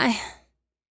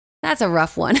 That's a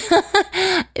rough one.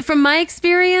 From my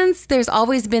experience, there's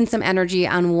always been some energy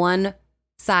on one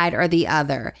side or the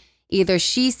other. Either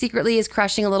she secretly is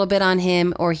crushing a little bit on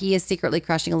him or he is secretly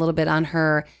crushing a little bit on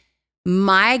her.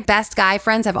 My best guy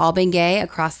friends have all been gay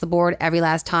across the board every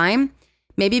last time.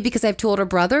 Maybe because I have 2 older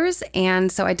brothers,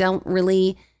 and so I don't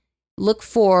really look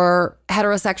for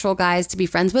heterosexual guys to be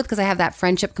friends with because I have that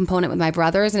friendship component with my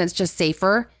brothers, and it's just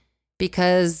safer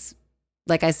because,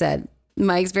 like I said,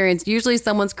 my experience, usually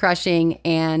someone's crushing.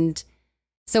 And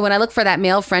so when I look for that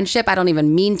male friendship, I don't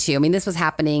even mean to. I mean, this was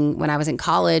happening when I was in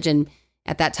college, and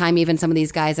at that time, even some of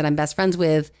these guys that I'm best friends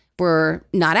with were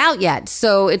not out yet.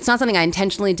 So it's not something I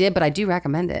intentionally did, but I do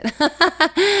recommend it.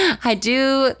 I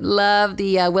do love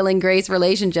the Will and Grace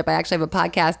relationship. I actually have a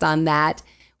podcast on that.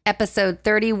 Episode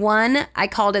 31, I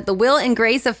called it The Will and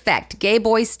Grace Effect, Gay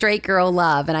Boy, Straight Girl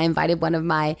Love. And I invited one of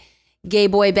my gay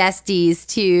boy besties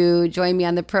to join me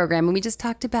on the program. And we just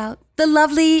talked about the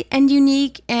lovely and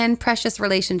unique and precious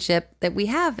relationship that we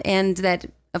have. And that,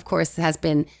 of course, has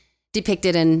been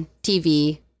depicted in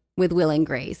TV with Will and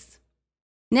Grace.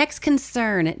 Next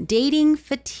concern, dating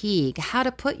fatigue, how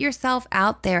to put yourself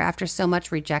out there after so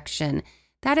much rejection.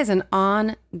 That is an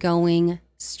ongoing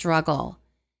struggle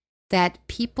that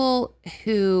people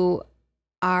who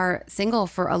are single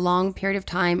for a long period of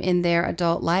time in their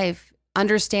adult life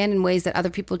understand in ways that other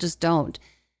people just don't.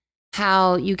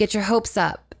 How you get your hopes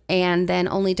up and then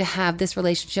only to have this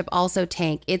relationship also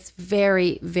tank. It's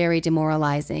very, very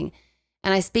demoralizing.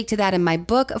 And I speak to that in my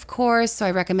book, of course, so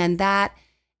I recommend that.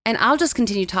 And I'll just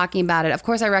continue talking about it. Of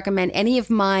course, I recommend any of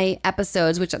my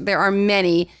episodes, which there are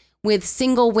many, with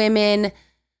single women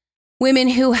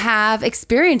who have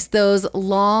experienced those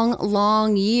long,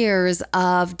 long years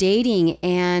of dating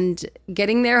and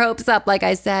getting their hopes up, like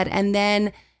I said, and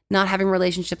then not having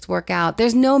relationships work out.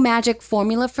 There's no magic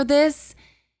formula for this.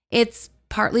 It's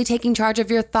partly taking charge of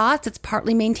your thoughts. It's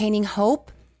partly maintaining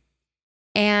hope.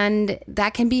 And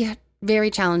that can be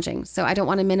very challenging. So I don't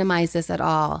want to minimize this at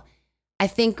all. I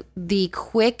think the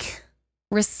quick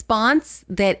response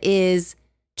that is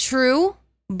true,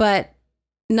 but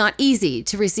not easy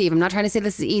to receive. I'm not trying to say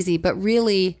this is easy, but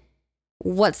really,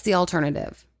 what's the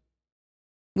alternative?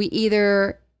 We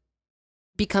either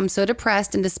become so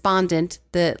depressed and despondent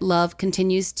that love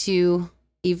continues to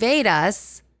evade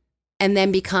us and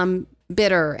then become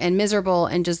bitter and miserable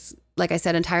and just, like I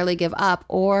said, entirely give up,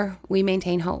 or we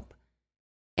maintain hope.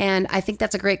 And I think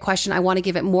that's a great question. I want to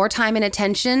give it more time and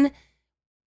attention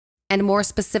and more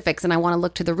specifics. And I want to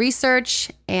look to the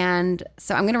research. And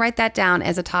so I'm going to write that down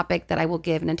as a topic that I will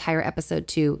give an entire episode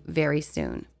to very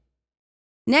soon.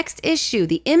 Next issue,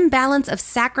 the imbalance of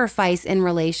sacrifice in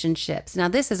relationships. Now,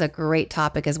 this is a great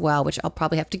topic as well, which I'll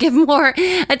probably have to give more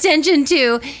attention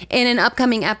to in an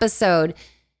upcoming episode.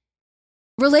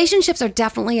 Relationships are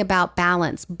definitely about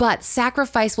balance, but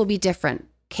sacrifice will be different.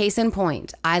 Case in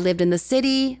point, I lived in the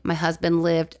city. My husband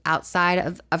lived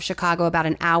outside of Chicago, about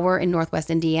an hour in Northwest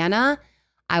Indiana.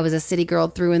 I was a city girl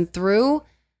through and through,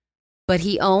 but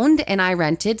he owned and I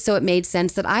rented, so it made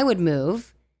sense that I would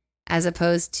move as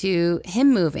opposed to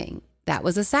him moving. That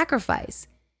was a sacrifice.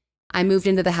 I moved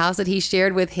into the house that he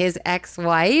shared with his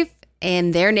ex-wife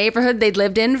in their neighborhood they'd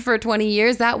lived in for 20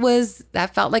 years.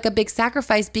 That felt like a big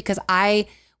sacrifice because I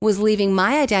was leaving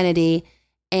my identity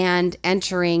and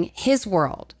entering his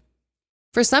world.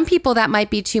 For some people, that might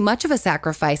be too much of a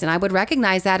sacrifice, and I would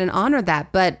recognize that and honor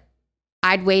that, but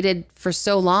I'd waited for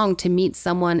so long to meet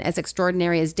someone as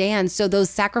extraordinary as Dan. So those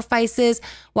sacrifices,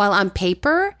 while on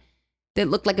paper, that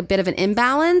looked like a bit of an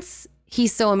imbalance,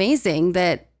 he's so amazing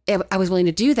that I was willing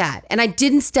to do that. And I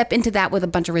didn't step into that with a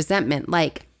bunch of resentment,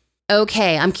 like,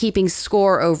 okay, I'm keeping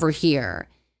score over here.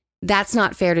 That's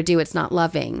not fair to do. It's not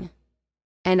loving.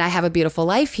 And I have a beautiful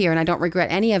life here and I don't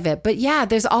regret any of it. But yeah,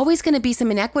 there's always going to be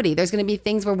some inequity. There's going to be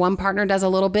things where one partner does a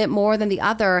little bit more than the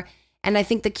other. And I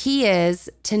think the key is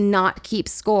to not keep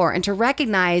score and to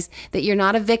recognize that you're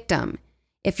not a victim.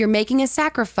 If you're making a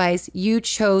sacrifice, you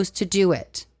chose to do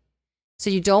it. So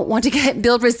you don't want to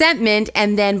build resentment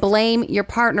and then blame your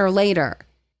partner later.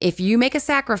 If you make a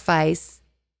sacrifice,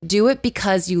 do it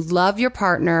because you love your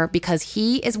partner, because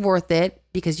he is worth it,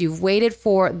 because you've waited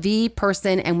for the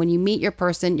person. And when you meet your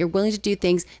person, you're willing to do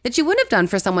things that you wouldn't have done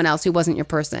for someone else who wasn't your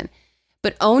person.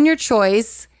 But own your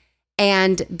choice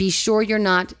and be sure you're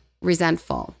not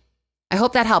resentful. I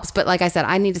hope that helps. But like I said,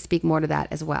 I need to speak more to that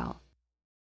as well.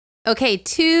 Okay,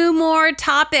 2 more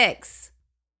topics.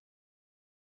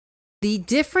 The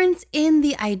difference in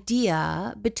the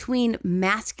idea between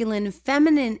masculine,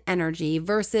 feminine energy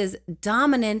versus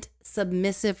dominant,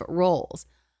 submissive roles.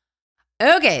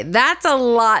 Okay, that's a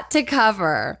lot to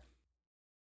cover.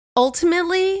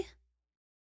 Ultimately,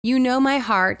 you know my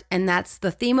heart, and that's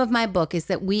the theme of my book, is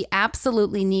that we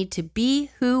absolutely need to be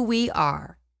who we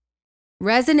are,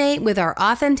 resonate with our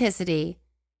authenticity,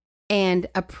 and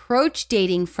approach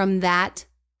dating from that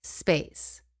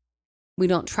space. We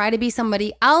don't try to be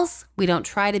somebody else. We don't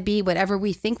try to be whatever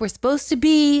we think we're supposed to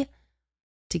be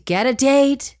to get a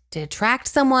date, to attract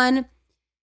someone.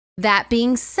 That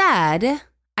being said,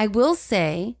 I will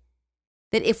say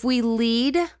that if we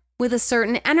lead with a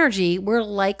certain energy, we're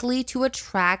likely to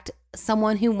attract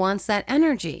someone who wants that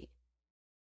energy.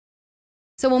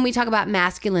 So when we talk about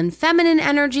masculine, feminine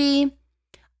energy,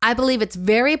 I believe it's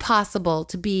very possible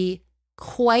to be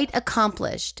quite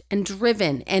accomplished and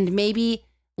driven and maybe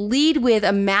lead with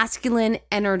a masculine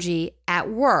energy at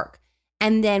work.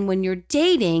 And then when you're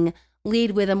dating,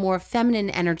 lead with a more feminine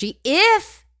energy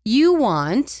if you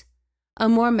want a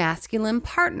more masculine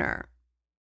partner.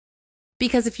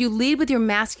 Because if you lead with your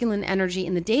masculine energy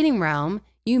in the dating realm,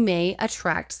 you may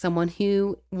attract someone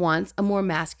who wants a more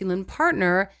masculine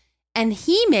partner, and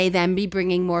he may then be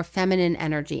bringing more feminine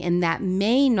energy, and that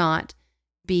may not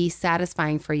be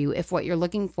satisfying for you if what you're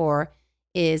looking for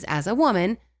is, as a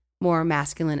woman, more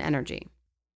masculine energy.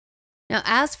 Now,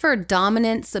 as for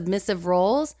dominant, submissive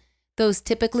roles, those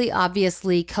typically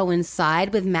obviously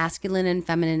coincide with masculine and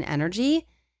feminine energy.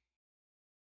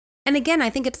 And again, I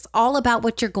think it's all about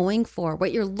what you're going for,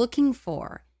 what you're looking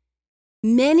for.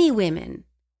 Many women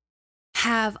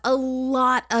have a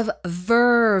lot of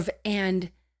verve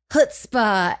and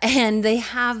chutzpah, and they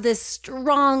have this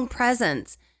strong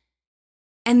presence.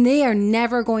 And they are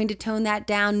never going to tone that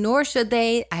down, nor should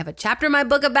they. I have a chapter in my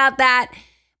book about that.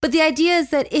 But the idea is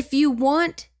that if you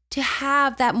want to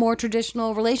have that more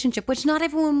traditional relationship, which not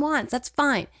everyone wants, that's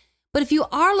fine. But if you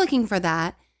are looking for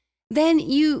that, then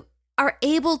you are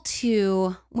able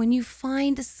to, when you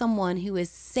find someone who is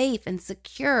safe and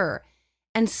secure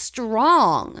and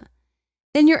strong,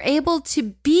 then you're able to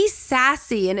be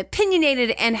sassy and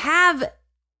opinionated and have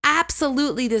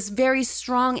absolutely this very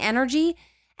strong energy.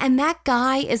 And that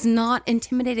guy is not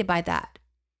intimidated by that.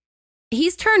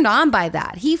 He's turned on by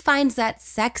that. He finds that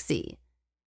sexy.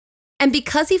 And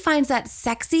because he finds that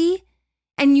sexy,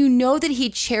 and you know that he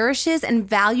cherishes and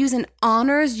values and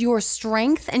honors your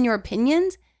strength and your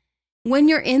opinions, when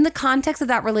you're in the context of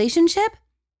that relationship,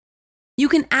 you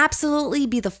can absolutely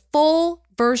be the full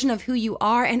version of who you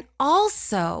are and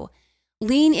also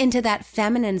lean into that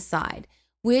feminine side,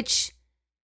 which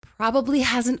probably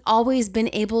hasn't always been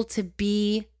able to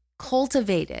be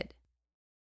cultivated.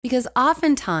 Because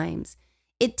oftentimes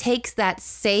it takes that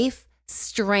safe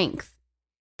strength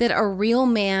that a real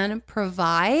man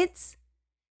provides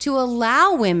to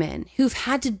allow women who've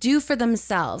had to do for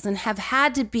themselves and have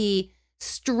had to be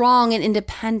strong and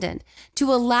independent,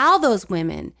 to allow those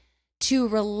women to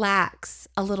relax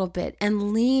a little bit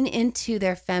and lean into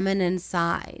their feminine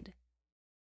side.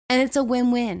 And it's a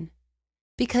win-win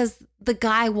because the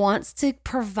guy wants to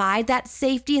provide that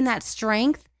safety and that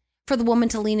strength for the woman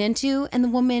to lean into, and the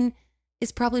woman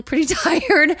is probably pretty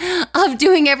tired of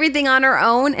doing everything on her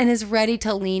own and is ready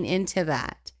to lean into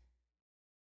that.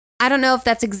 I don't know if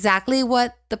that's exactly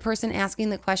what the person asking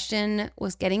the question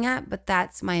was getting at, but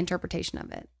that's my interpretation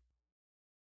of it.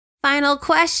 Final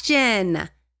question.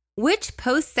 Which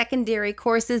post-secondary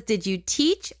courses did you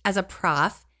teach as a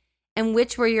prof, and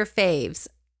which were your faves?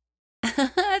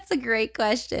 That's a great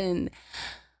question.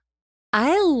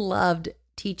 I loved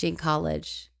teaching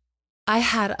college. I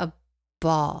had a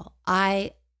ball.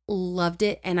 I loved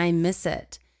it and I miss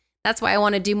it. That's why I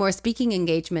want to do more speaking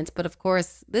engagements. But of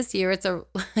course, this year it's a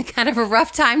kind of a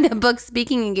rough time to book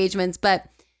speaking engagements. But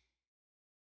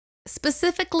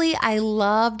specifically, I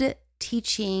loved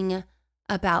teaching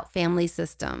about family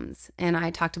systems. And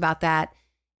I talked about that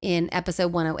in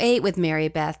episode 108 with Mary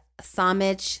Beth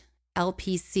Somich,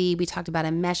 LPC. We talked about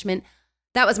enmeshment.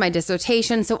 That was my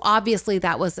dissertation. So obviously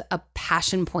that was a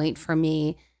passion point for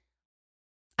me.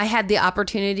 I had the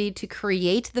opportunity to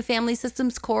create the family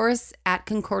systems course at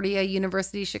Concordia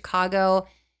University, Chicago.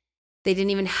 They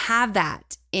didn't even have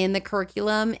that in the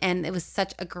curriculum. And it was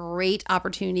such a great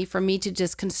opportunity for me to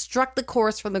just construct the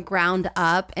course from the ground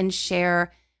up and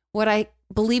share what I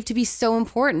believe to be so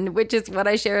important, which is what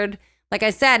I shared, like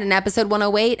I said, in episode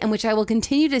 108, and which I will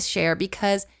continue to share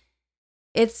because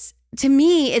to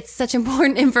me, it's such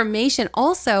important information.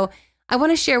 Also, I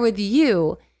want to share with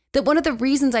you that one of the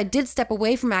reasons I did step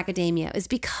away from academia is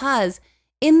because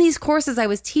in these courses I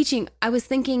was teaching, I was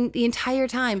thinking the entire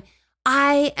time,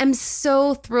 I am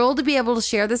so thrilled to be able to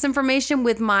share this information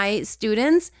with my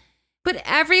students, but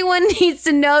everyone needs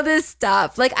to know this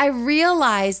stuff. Like, I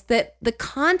realized that the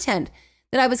content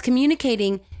that I was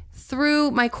communicating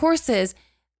through my courses,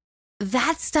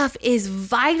 that stuff is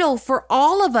vital for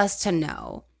all of us to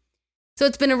know. So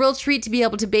it's been a real treat to be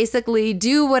able to basically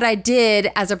do what I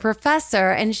did as a professor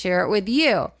and share it with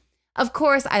you. Of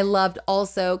course, I loved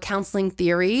also counseling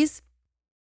theories.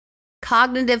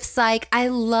 cognitive psych. I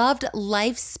loved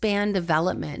lifespan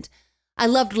development. I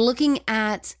loved looking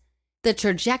at the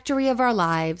trajectory of our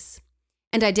lives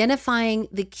and identifying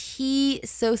the key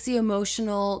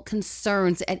socio-emotional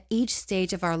concerns at each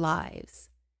stage of our lives.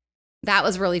 That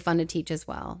was really fun to teach as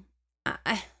well.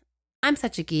 I'm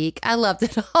such a geek. I loved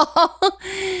it all.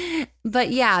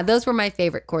 But yeah, those were my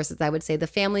favorite courses, I would say. The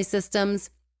family systems,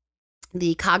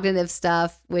 the cognitive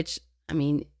stuff, which, I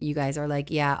mean, you guys are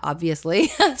like, yeah, obviously.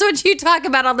 That's what you talk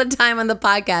about all the time on the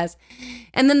podcast.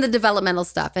 And then the developmental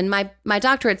stuff. And my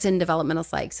doctorate's in developmental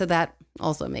psych, so that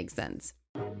also makes sense.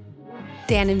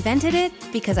 Dan invented it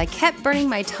because I kept burning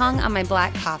my tongue on my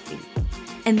black coffee.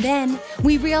 And then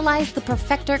we realized the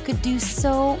Perfector could do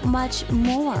so much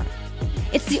more.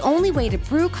 It's the only way to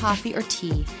brew coffee or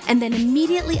tea and then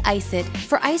immediately ice it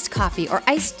for iced coffee or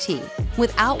iced tea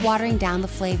without watering down the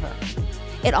flavor.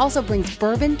 It also brings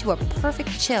bourbon to a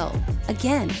perfect chill,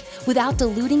 again, without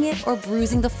diluting it or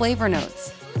bruising the flavor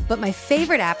notes. But my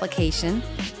favorite application,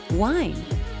 wine.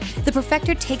 The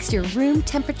Perfector takes your room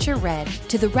temperature red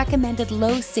to the recommended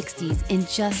low 60s in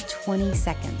just 20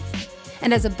 seconds.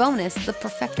 And as a bonus, the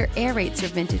Perfector aerates your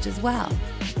vintage as well.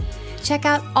 Check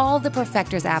out all the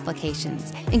Perfector's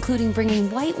applications, including bringing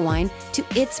white wine to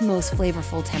its most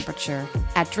flavorful temperature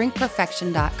at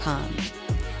drinkperfection.com.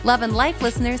 Love and Life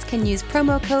listeners can use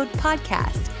promo code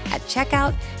PODCAST at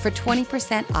checkout for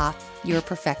 20% off your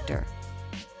Perfector.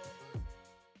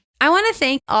 I want to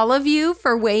thank all of you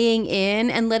for weighing in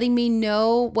and letting me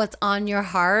know what's on your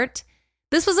heart.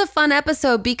 This was a fun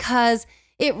episode because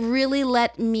it really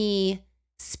let me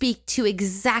speak to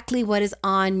exactly what is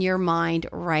on your mind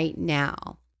right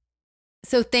now.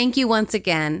 So thank you once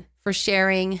again for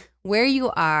sharing where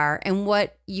you are and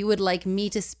what you would like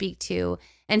me to speak to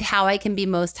and how I can be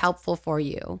most helpful for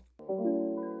you.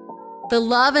 The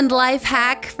love and life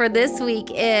hack for this week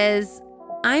is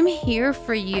I'm here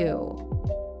for you.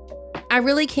 I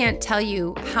really can't tell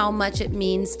you how much it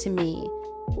means to me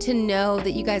to know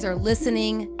that you guys are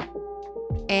listening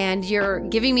and you're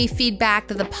giving me feedback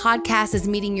that the podcast is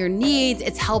meeting your needs.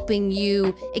 It's helping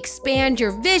you expand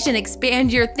your vision,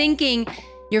 expand your thinking.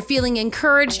 You're feeling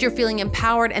encouraged, you're feeling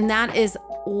empowered, and that is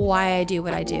why I do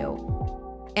what I do.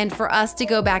 And for us to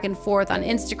go back and forth on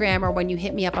Instagram or when you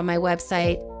hit me up on my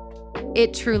website,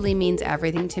 it truly means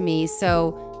everything to me.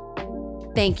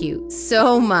 So thank you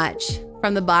so much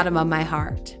from the bottom of my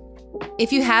heart.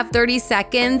 If you have 30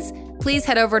 seconds, please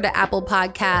head over to Apple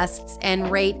Podcasts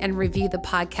and rate and review the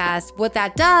podcast. What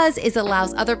that does is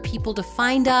allows other people to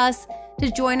find us,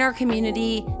 to join our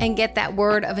community, and get that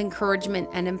word of encouragement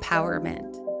and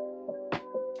empowerment.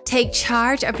 Take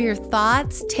charge of your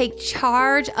thoughts. Take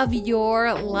charge of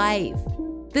your life.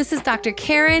 This is Dr.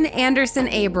 Karen Anderson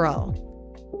Abril.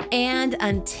 And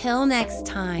until next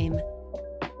time,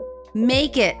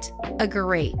 make it a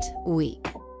great week.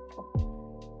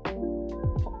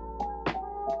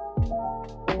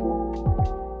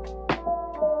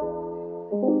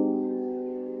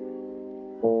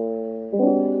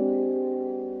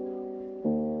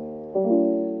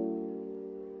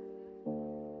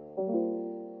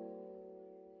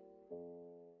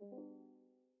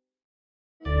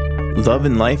 Love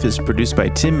and Life is produced by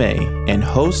Tim May and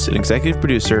host and executive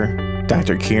producer,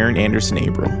 Dr. Karen Anderson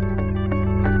Abril.